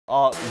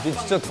아, 이게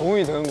진짜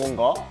도움이 되는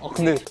건가? 아,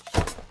 근데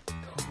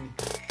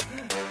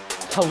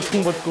다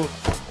우통 벗고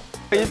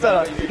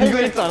있잖아.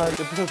 이거 있잖아.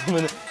 옆에서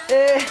보면은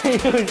에이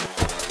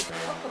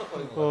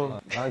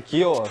난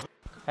귀여워.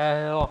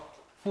 에이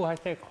후 할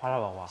때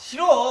바라봐봐.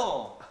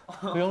 싫어.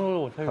 그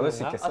정도로 못할 받을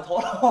수 건가? 있겠어? 아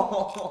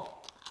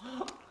더러워.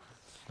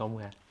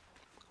 너무해.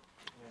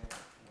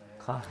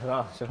 가,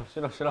 싫어.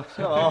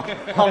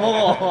 다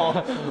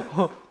먹어.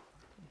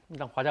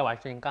 일단 과자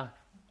맛있으니까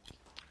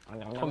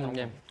처음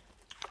게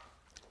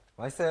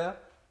맛있어요?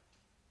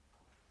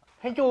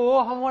 해줘.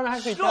 한 번에 할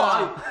수 싫어.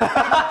 있잖아.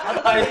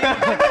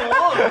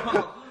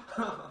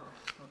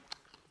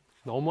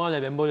 너무하네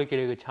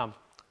멤버들끼리 그 참.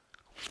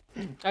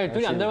 아니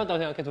둘이 안 닮았다고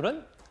생각해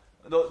둘은?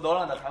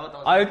 너랑 나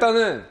닮았다고. 아,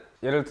 일단은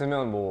예를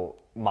들면 뭐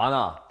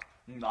만화.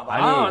 아니.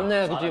 아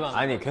맞네 그치만.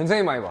 아니,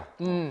 굉장히 많이 봐.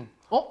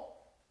 어?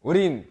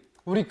 우리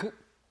많이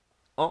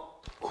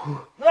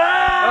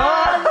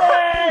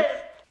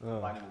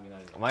보긴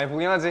하지. 많이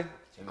보긴 하지.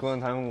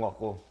 그건 닮은 것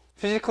같고.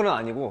 피지컬은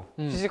아니고,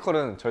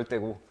 피지컬은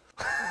절대고.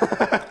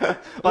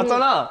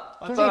 맞잖아.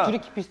 솔직히 둘이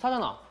키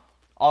비슷하잖아.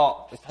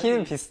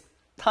 키는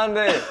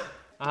비슷한데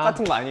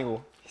똑같은 거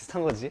아니고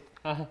비슷한 거지.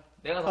 아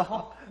내가 더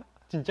커?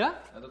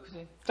 진짜? 나도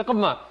크지.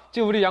 잠깐만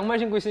지금 우리 양말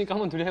신고 있으니까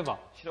한번 둘이 해봐.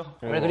 싫어.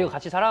 그래 그리고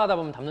같이 살아가다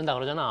보면 닮는다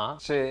그러잖아.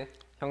 혹시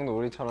형도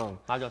우리처럼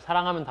맞아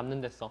사랑하면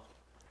닮는댔어.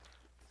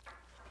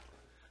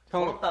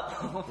 형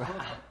더럽다고.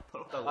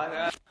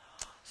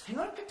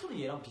 생활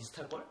패턴이 얘랑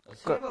비슷할걸?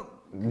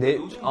 내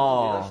요즘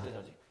얘가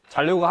시대자지.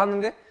 자려고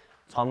하는데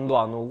잠도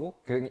안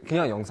오고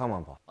그냥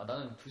영상만 봐. 아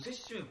나는 2,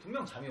 3시쯤에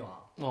분명 잠이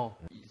와.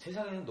 이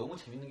세상에는 너무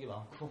재밌는 게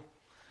많고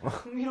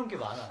흥미로운 게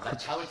많아. 난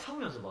잠을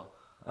참으면서 봐.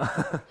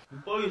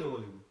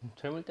 빨개져가지고.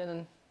 젊을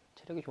때는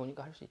체력이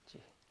좋으니까 할 수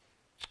있지.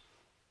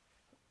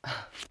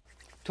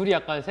 둘이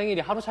약간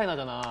생일이 하루 차이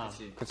나잖아.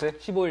 그치?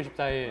 15일,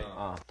 14일.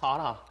 다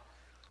알아.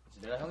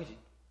 내가 형이지.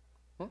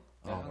 응?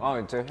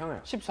 제가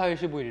형이야. 14일,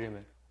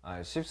 15일이라며.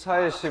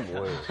 14일,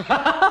 15일.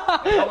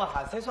 형아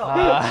다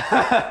세수하고.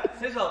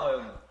 세수하고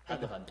형은.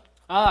 반대.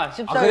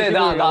 14일, 근데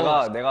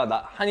 15일.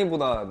 내가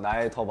한이보다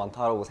나이 더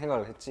많다라고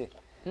생각을 했지.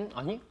 응?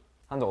 아니?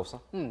 한 적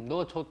없어? 응,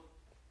 너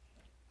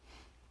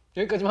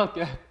여기까지만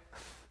할게.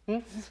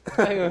 응?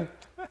 아이고.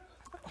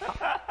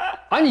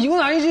 아니, 이건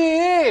아니지!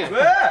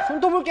 왜?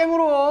 손톱을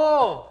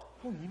깨물어!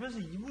 형 입에서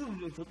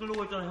입으로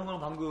젖들려고 했잖아 형은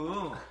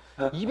방금.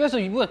 입에서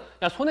입은,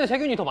 야, 손에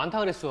세균이 더 많다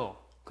그랬어.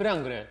 그래,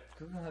 안 그래?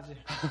 그건 하지.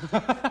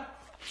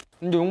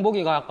 근데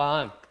용복이가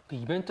약간 그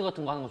이벤트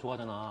같은 거 하는 거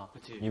좋아하잖아.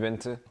 그치.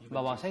 이벤트?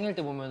 막 생일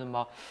때 보면은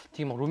막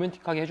되게 막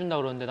로맨틱하게 해준다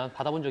그러는데 난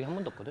받아본 적이 한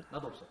번도 없거든?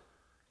 나도 없어.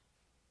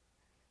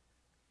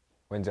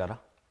 왠지 알아?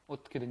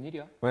 어떻게 된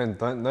일이야? 왜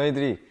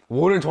너희들이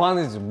뭐를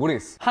좋아하는지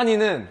모르겠어.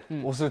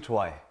 한이는 옷을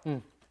좋아해.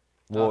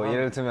 뭐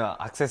예를 들면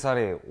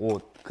액세서리,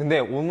 옷. 근데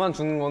옷만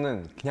주는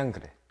거는 그냥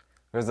그래.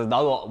 그래서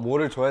나도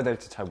뭐를 줘야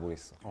될지 잘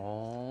모르겠어.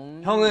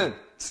 형은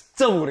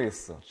진짜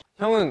모르겠어.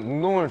 형은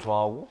운동을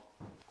좋아하고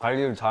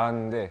관리를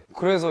잘하는데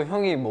그래서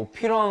형이 뭐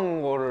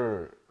필요한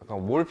거를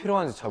약간 뭘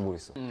필요한지 잘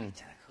모르겠어.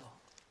 괜찮아 그거.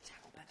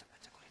 자꾸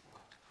반짝반짝거리는 거.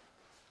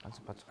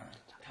 반짝반짝.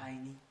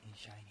 타이니 앤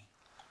샤이니.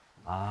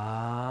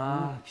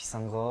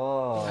 비싼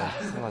거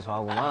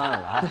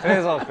좋아하구만.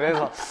 그래서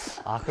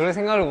그럴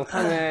생각을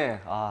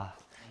못하네.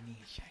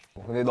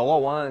 근데 너가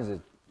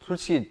원하는지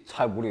솔직히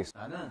잘 모르겠어.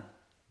 나는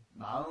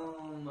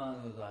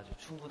마음만으로도 아주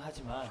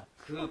충분하지만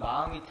그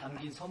마음이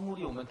담긴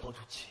선물이 오면 더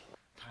좋지.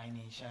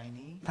 타이니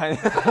샤이니.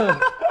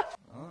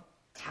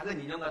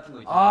 작은 인형 같은 거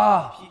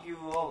있잖아.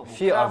 피규어,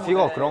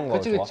 피규어 그런 거.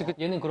 그치.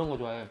 얘는 그런 거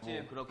좋아해.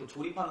 그렇게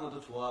조립하는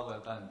것도 좋아하고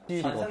약간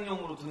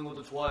관상용으로 두는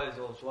것도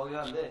좋아해서 좋아하긴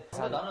하는데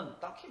근데 나는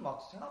딱히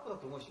막 생각보다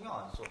그런 거 신경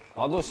안 써.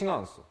 나도 신경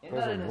안 써.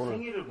 옛날에는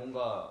생일을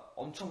뭔가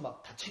엄청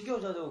막 다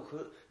챙겨줘야 되고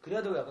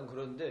그래야 되고 약간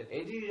그러는데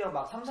애들이랑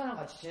막 3, 4년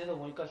같이 지내다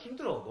보니까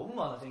힘들어. 너무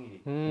많아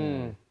생일이.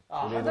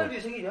 한 달 뒤에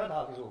생일이야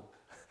나 계속.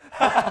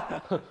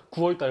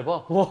 9월달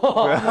봐.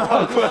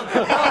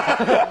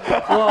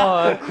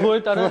 와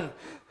 9월달은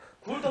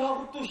 9월달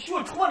하고 또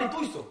 10월 초반에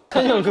또 있어.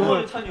 찬영,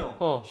 9월에 찬영,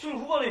 10월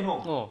후반에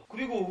형.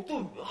 그리고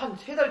또 한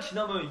 3달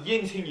지나면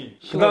이행 생일.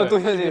 그 다음 또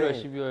현이 11월,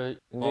 12월,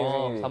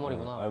 생일이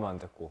 3월이구나. 얼마 안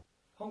됐고.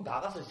 형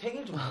나가서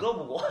생일 좀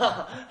물어보고.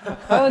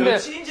 근데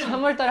며칠인지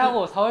 3월달에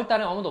하고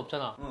 4월달에 아무도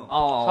없잖아. 4월,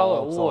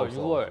 5월, 없어.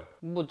 6월.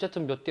 뭐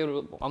어쨌든 몇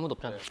개월 아무도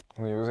없잖아.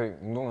 근데 요새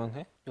운동은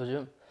해?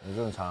 요즘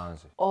잘 안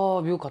하지.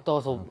 미국 갔다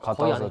와서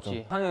거의 안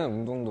했지. 한이는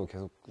운동도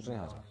계속 꾸준히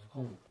하자.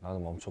 나도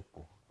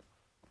멈췄고.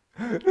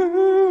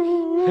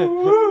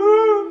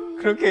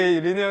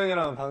 그렇게 리네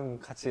형이랑 방금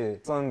같이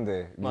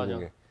썼는데 미국에.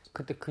 맞아.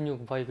 그때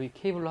근육 그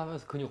케이블로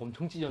하면서 근육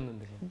엄청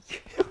찢었는데.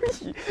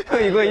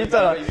 형 이거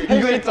있잖아.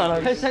 이거 있잖아.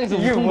 헬스장에서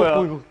이게 우통 뭐야?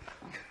 먹고 이거.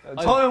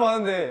 처음에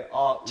봤는데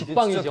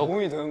직방이지. 이게 진짜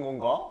도움이 되는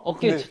건가?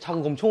 어깨에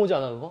자극 엄청 오지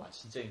않아 그거?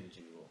 진짜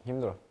힘들지 이거.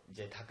 힘들어.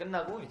 이제 다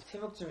끝나고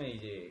새벽쯤에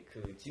이제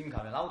그 짐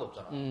가면 아무도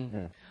없잖아.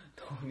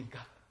 더우니까.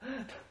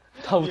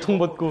 다 우통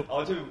벗고.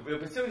 저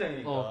옆에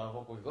수영장이니까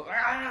벗고 이거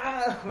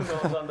하면서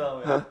한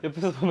다음에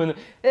옆에서 보면은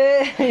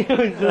에이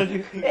이러면서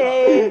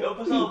에이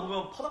옆에서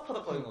보면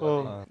파닥파닥 거리는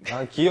거 같아.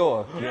 난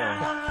귀여워.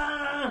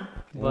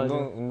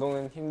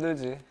 운동은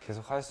힘들지.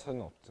 계속 할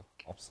수는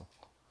없어.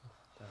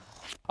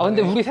 아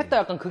근데 우리 셋 다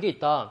약간 그게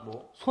있다.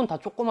 뭐? 손 다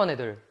조그만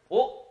애들.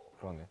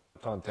 그러네.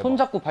 대박. 손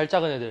잡고 발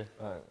작은 애들.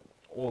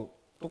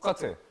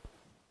 똑같아.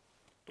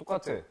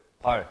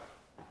 발.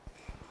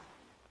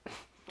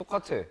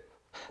 똑같아.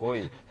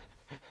 거의.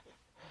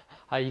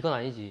 아 이건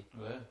아니지.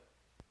 왜?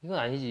 이건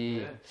아니지.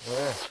 왜? 왜?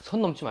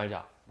 선 넘지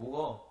말자.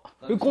 뭐가?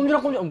 여기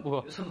꼼지락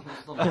뭐야? 손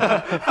넘었어.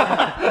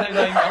 나 이미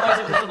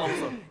양말에서 손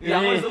넘었어.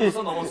 양말에서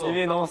손 넘었어.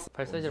 이미 넘었어.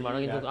 발 사이즈를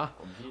말하긴 좀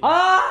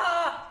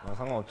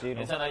상관없지.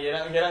 괜찮아.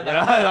 얘랑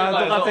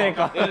나랑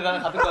똑같으니까. 얘랑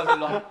나랑 같은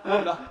과야.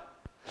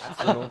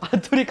 일로 와.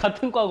 둘이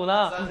같은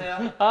과구나. 싸세요.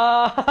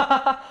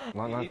 나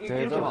이렇게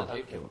되게 해봐. 다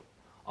이렇게 해봐.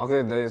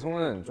 근데 내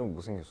손은 좀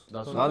못생겼어.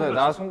 나도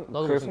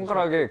나도 그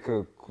손가락에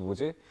그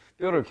뭐지?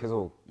 뼈를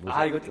계속 이거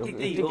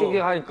띡띡 이거. 띡띡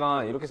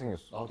하니까 이렇게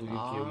생겼어. 나도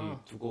이렇게 여기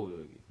두꺼워요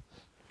여기.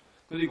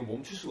 근데 이거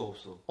멈출 수가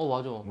없어.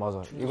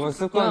 맞아. 이건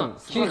습관. 그냥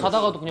길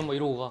가다가도 그냥 막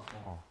이러고 가.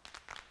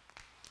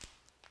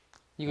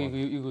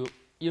 이거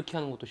이렇게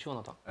하는 것도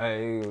시원하다.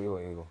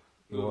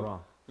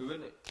 이거랑.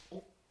 맨날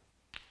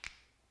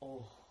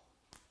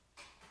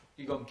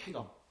이건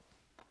쾌감.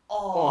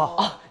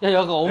 야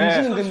약간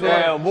엄지는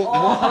근데 목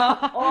하나?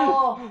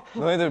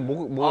 너희들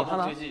목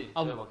하나? 되지.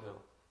 기다려봐.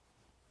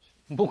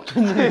 목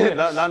됐는데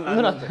난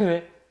오늘 안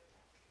되네.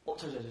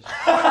 잠시만.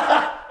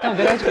 그냥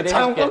내가 해줄게.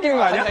 잘못 꺾이는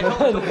거 아니야?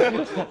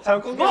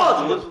 잘못 꺾이는 거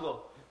아니야?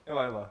 죽어.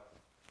 해봐.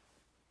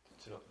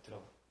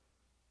 들어봐.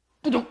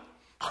 뚜둑.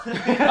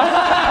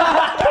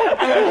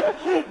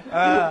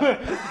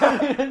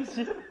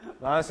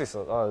 나 할 수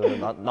있어.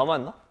 나만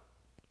했나?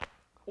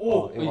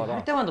 이거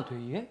할 때마다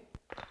돼 이게?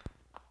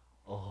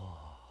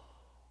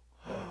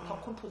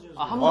 팝콘 터지는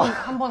한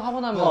번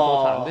하고 나면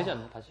잘 안 되지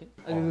않나 다시?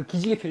 그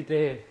기지개 필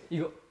때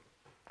이거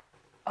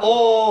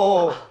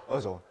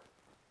맞아.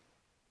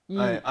 이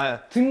아니.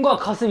 등과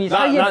가슴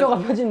사이에 뼈가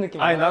펴진 느낌.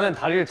 아니 나는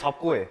다리를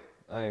잡고 해.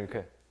 아니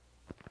이렇게.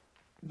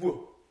 뭐야?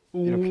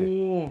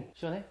 이렇게.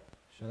 시원해?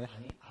 시원해?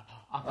 아니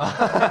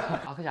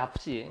아파. 그냥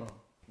아프지.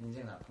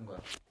 인생은 아픈 거야.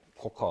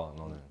 코카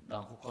너는.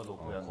 난 코카도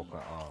고양이.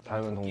 코카.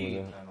 닮은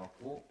동물은.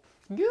 닮았고.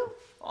 유?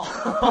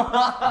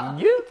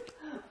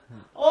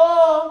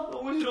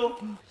 너무 싫어.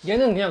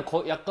 얘는 그냥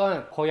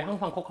약간 거의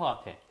항상 코카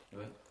같아.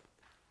 왜?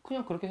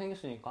 그냥 그렇게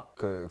생겼으니까.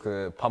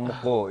 그 밥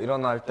먹고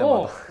일어날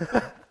때마다.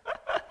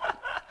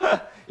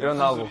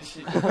 일어나고.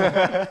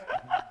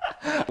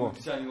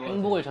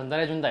 행복을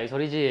전달해준다 이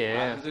소리지.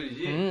 그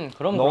소리지?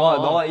 그럼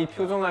너가 이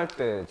표정할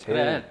때 제일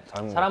그래.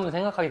 닮은 사람은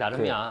생각하기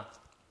나름이야.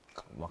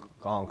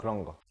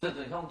 그런 거.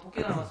 형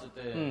토끼 닮았을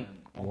때.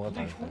 뭐가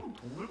근데 닮았어? 형은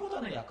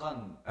동물보다는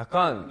약간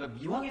그러니까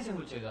미왕의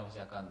생물체를 닮았어.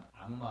 약간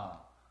악마.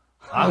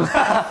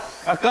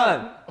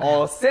 약간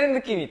센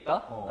느낌이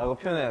있다? 라고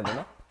표현해야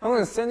되나?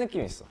 형은 센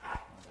느낌이 있어.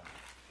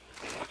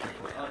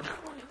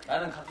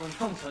 나는 가끔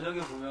형 저녁에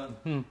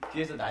보면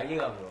뒤에서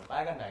날개가 보여.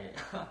 빨간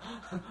날개가.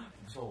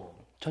 무서워.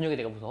 저녁에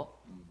내가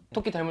무서워?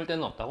 토끼 닮을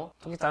때는 없다고?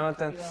 토끼 닮을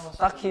땐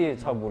딱히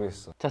잘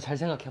모르겠어. 자, 잘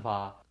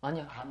생각해봐.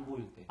 아니야. 안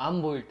보일 때.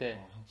 안 보일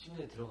때. 형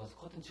침대에 들어가서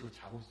커튼 치고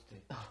자고 있을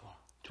때.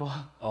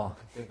 좋아.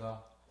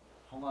 그때가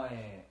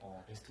형아의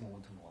베스트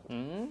모먼트인 것 같아.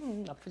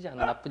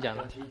 나쁘지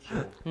않아. 되게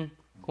귀여워.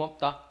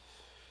 고맙다.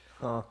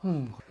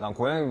 난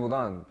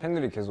고양이보단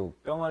팬들이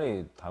계속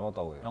병아리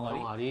닮았다고 해요.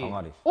 병아리?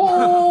 병아리.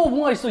 오,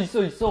 뭔가 있어.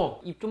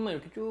 입 좀만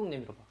이렇게 쭉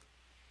내밀어봐.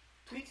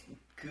 트위트?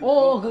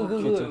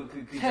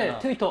 새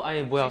트위터,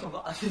 아니, 뭐야.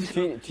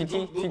 트위티?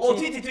 트위티.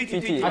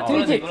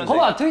 트위티.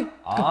 거봐,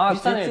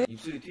 비슷한 애.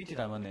 입술이 트위티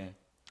닮았네.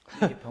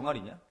 이게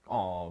병아리냐?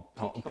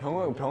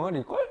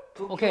 병아리일걸?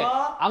 오케이.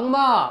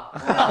 악마,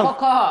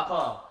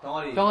 코카,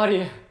 병아리.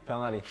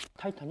 병아리.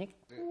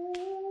 타이타닉?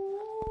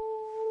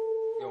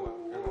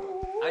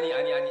 아니.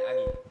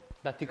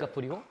 나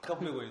디카프리오?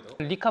 카프리고이도.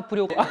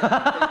 리카프리오.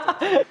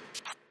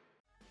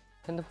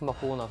 핸드폰 막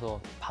보고 나서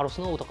바로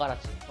스노우부터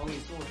깔았지. 형이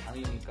스물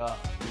다니니까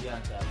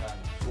우리한테 약간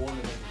조언을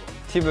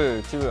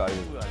해주고. 팁을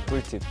알려줘.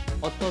 꿀팁.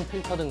 어떤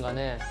필터든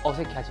간에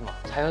어색해하지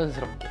마.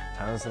 자연스럽게.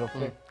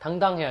 자연스럽게.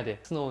 당당해야 돼,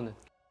 스노우는.